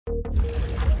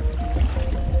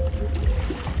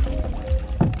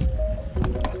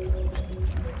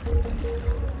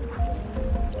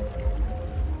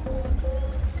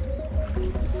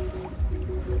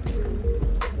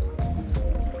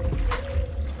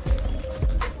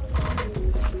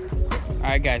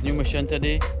Alright guys, new mission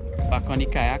today. Back on the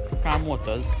kayak, calm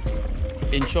waters.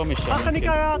 Inshore mission. Back on the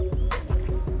kayak!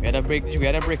 We gotta break it, we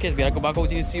gotta go back out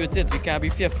to the sea with it. We can't be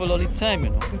fearful all the time, you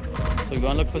know. So we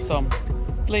wanna look for some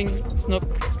fling, snook,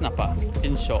 snapper,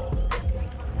 inshore.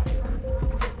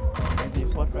 Nice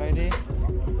spot right there.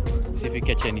 See if we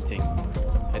catch anything.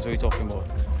 That's what we're talking about.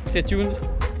 Stay tuned.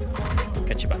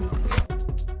 Catch you back.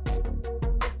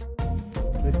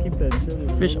 Let's keep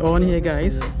tension. Fish on here,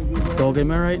 guys. Dogging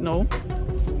me right now.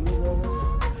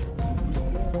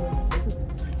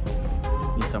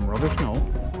 Need some rubbish now.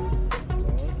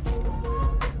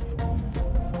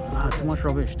 Ah, too much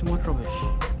rubbish, too much rubbish.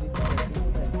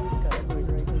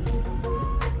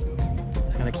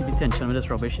 Just gotta keep the tension with this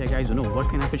rubbish here, guys. You know what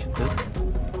kind of fish it is.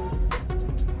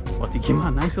 But he came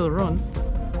on, nice little run.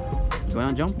 You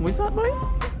wanna jump? What's that, boy?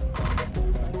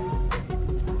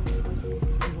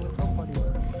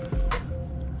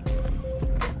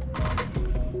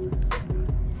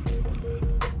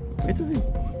 Where is he?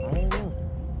 I don't know.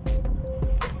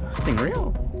 Stingray?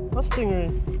 Or? What stingray?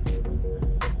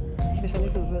 Fish on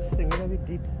this is stingray a bit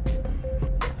deep.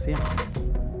 See ya.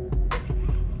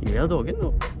 You real dog, you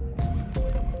know.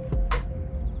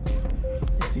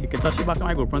 See, you can touch it back on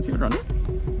my GoPro and see it running.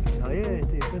 Oh yeah, it's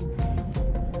good.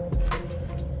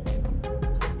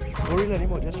 Don't really let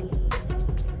him out, just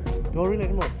don't really let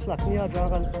him out. Slack me out,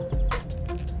 dragon.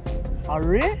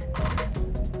 Array?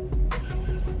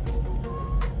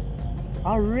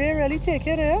 Array really take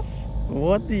it, yes?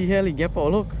 What the hell he get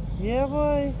for? Look. Yeah,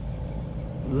 boy.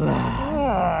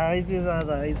 Ah, it is a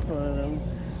nice one.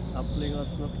 I'm playing a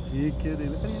snook. Take it.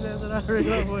 Look at these guys that are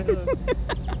regular boy.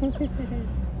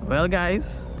 Well, guys,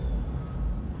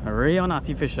 array on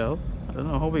artificial. I don't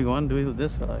know how we're going to do it with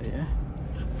this fella here.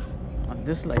 On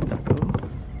this light tackle.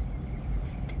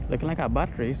 Looking like a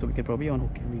battery, so we could probably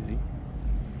unhook him easy.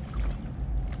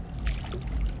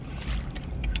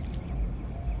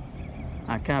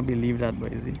 I can't believe that, boy.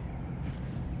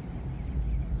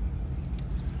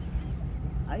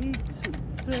 I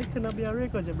swear it cannot be a ray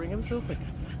because you bring him so quick.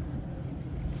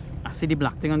 I see the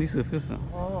black thing on the surface now.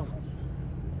 Oh.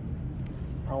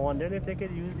 I wonder if they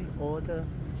could use the water.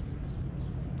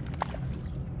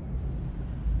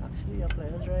 Actually, your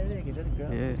player's right there. You can just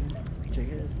grab it. Check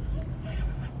it.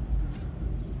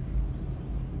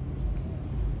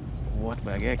 What?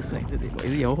 But I get excited.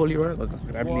 Is he how holy rock?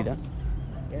 Grab the leader.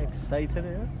 Yeah, excited,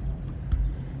 yes.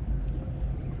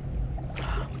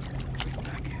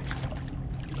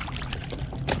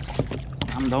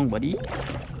 I'm down, buddy.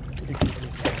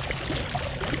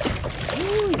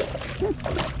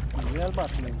 Real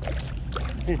battling.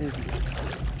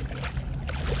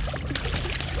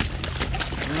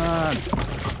 God.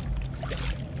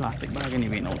 Plastic bag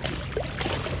anyway now.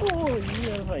 Oh,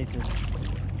 real fighting.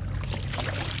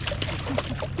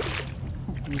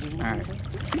 Alright.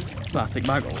 Plastic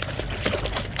bag out.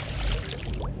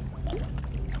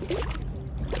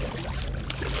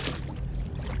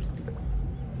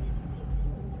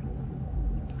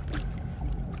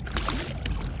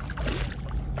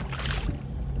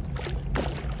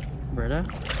 Brother,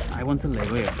 I want to lay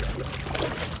here.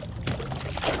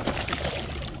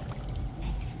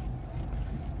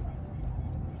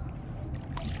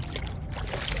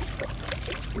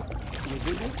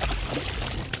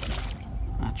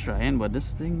 I'm trying, but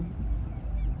this thing,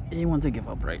 I want to give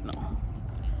up right now.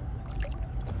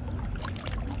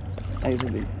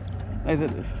 Easily.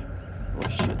 Easily. Oh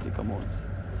shit, they come out.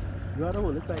 You gotta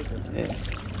hold it tight. Yeah.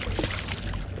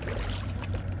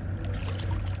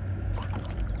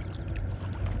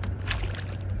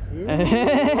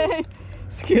 Hey,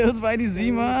 skills by the Z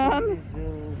man.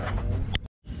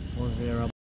 Or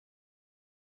thereabouts.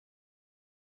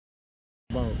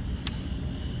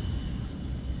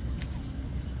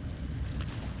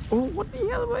 Oh, what the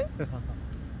hell, boy?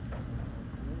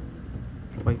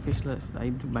 Boy, fish left. I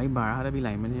buy bar had to be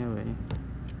lime in here, boy.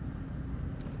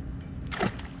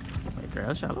 Boy,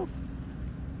 girl, shallow.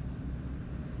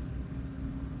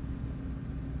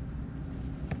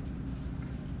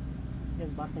 Yes,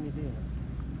 back in the day.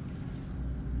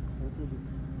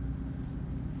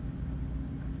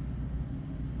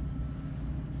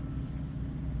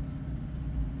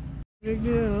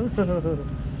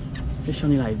 Fish on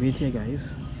the live bait here, guys.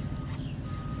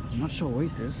 I'm not sure what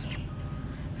it is.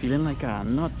 Feeling like a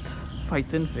not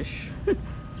fighting fish.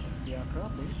 Yeah,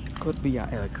 crappie. Could be a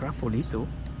el crapolito.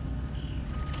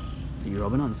 You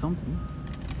rubbing on something?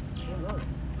 Oh no.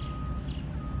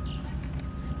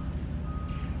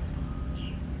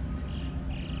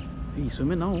 He's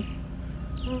swimming now.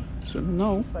 Swimming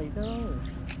now. Fighter.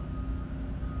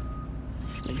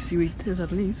 Let me see what it is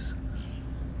at least.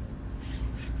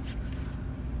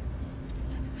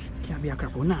 Can't be a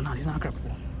crapple. No, no, it's not a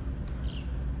crapple.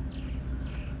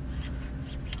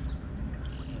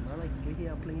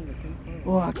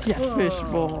 Oh, a catfish,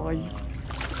 boy.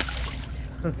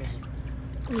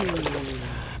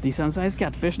 Decent sized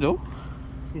catfish, though.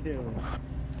 Yeah.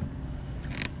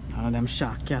 All them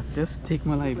shark cats just take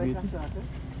my life, baby.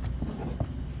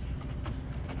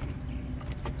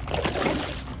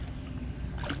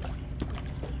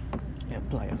 Yeah,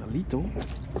 pliers a little.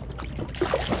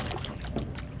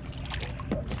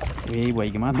 Hey, boy,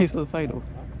 give me a nice little fight, though.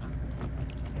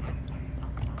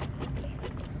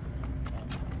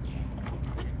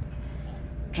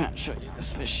 Trying to show you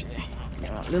this fish here.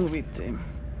 Yeah, a little bit tame.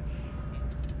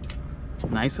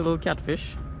 Nice little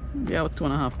catfish. Be about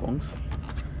 2.5 pounds.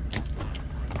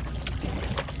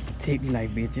 Take the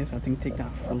live bait, yes, I think take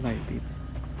that full live bait.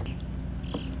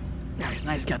 Yeah, it's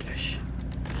nice catfish.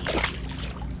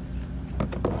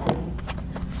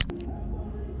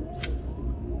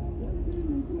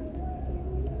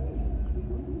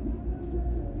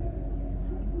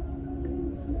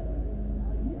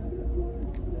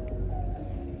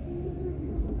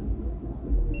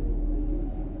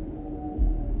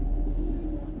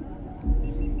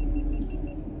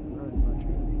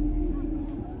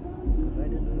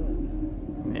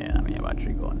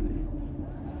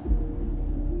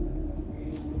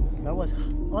 That was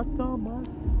hot, man.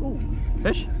 Oh,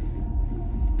 fish?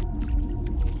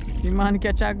 The man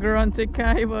catch a grunty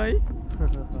kai, boy.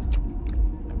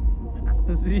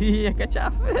 See, I catch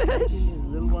a fish. These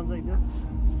little ones like this,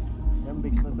 them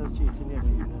big snookers chasing you.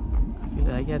 I feel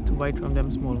like I get 2 bites from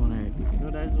them small one already. You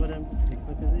know that's what them big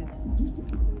snookers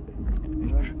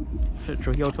is? Should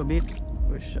throw you out for bait?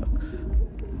 Oh shucks.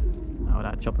 Now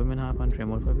that chop him in half and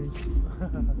trim out for bait.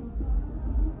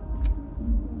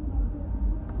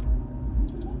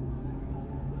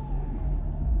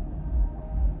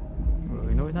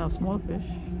 We know we have small fish.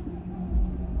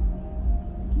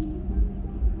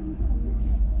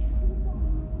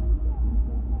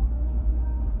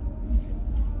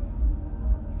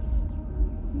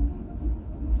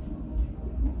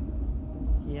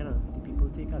 You know, people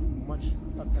take as much,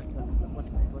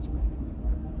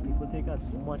 people take as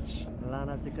much land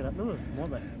as they could have. No, more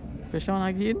like. Fish on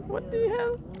again? What the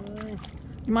hell?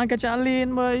 You might catch a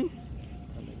lane, boy.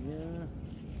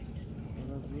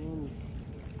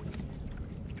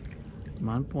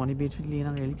 Man, pony bait with lane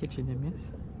and really catching them, yes?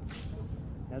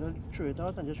 I don't throw it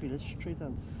out and just reel it straight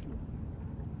and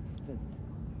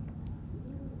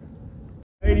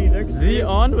steady. Z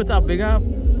on with a bigger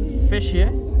fish here.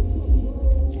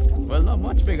 Well, not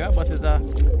much bigger, but it's a.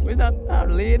 Where's that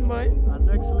lane, boy? Our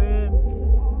next lane.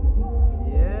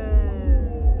 Yeah.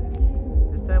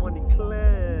 This time on the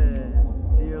clear.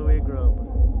 DOA grub.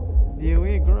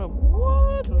 DOA grub.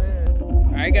 What? Clear.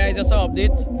 Alright guys, just an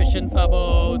update. Fishing for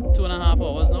about 2.5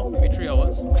 hours now, maybe 3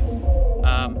 hours.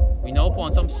 We now put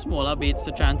on some smaller baits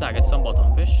to try and target some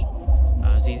bottom fish.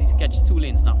 It's easy to catch 2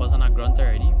 lane snappers and a grunt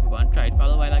already. We're going to try it for a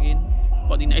little while again.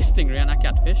 Caught the nice stingray and a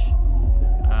catfish.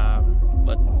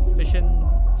 But fishing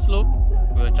slow.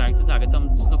 We were trying to target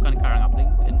some snook and carang upling.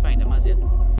 Didn't find them as yet.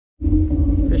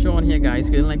 Fish on here guys,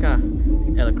 feeling like a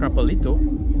El Crapolito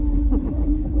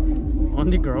on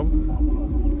the grub.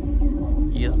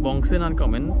 He is bouncing and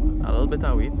coming, a little bit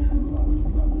of weight.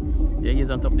 There he is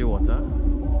on top of the water.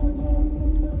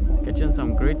 Catching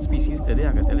some great species today,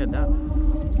 I can tell you that.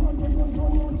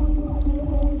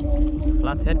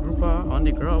 Flathead grouper on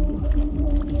the grub.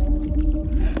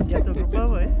 Get a grouper,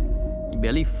 boy. He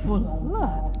barely full.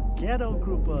 Lord. Get a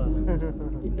grouper.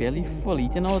 He barely full,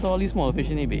 eating out all these small fish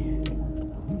in the bay.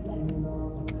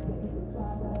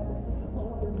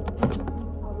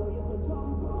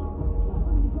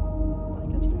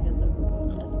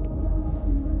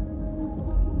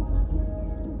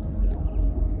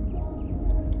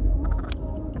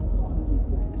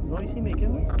 Noise he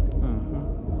making?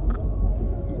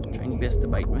 Trying best to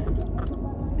bite, man.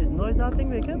 Is noise that thing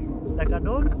making? Like a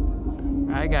dog?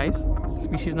 Alright guys,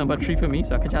 species number 3 for me,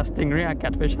 so I catch a stingray, a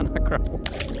catfish and a crapple.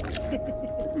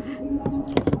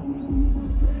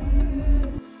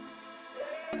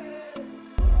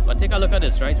 But take a look at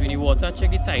this, right? When you water,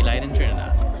 check the tide line in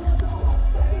Trinidad.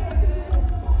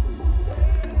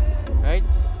 Right?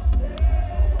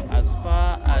 As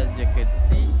far as you could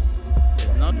see,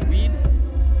 it's not weed.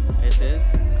 It is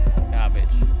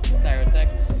garbage. Styrotex,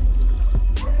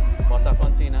 water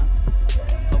container,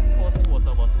 of course the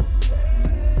water bottles.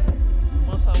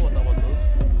 Must have water bottles.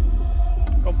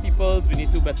 Come peoples, we need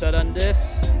to do better than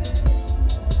this.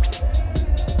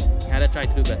 We had to try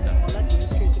to do better.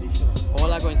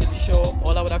 All are going to the shore,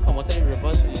 all are would have come out of the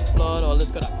rivers with the flood, all this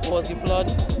could have caused the flood.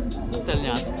 I'm telling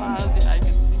you, as far as the eye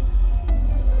can see.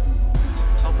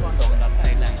 Up and down.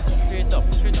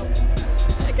 straight up.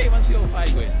 I can't even see how far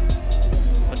it's going.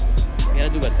 But we gotta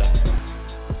do better.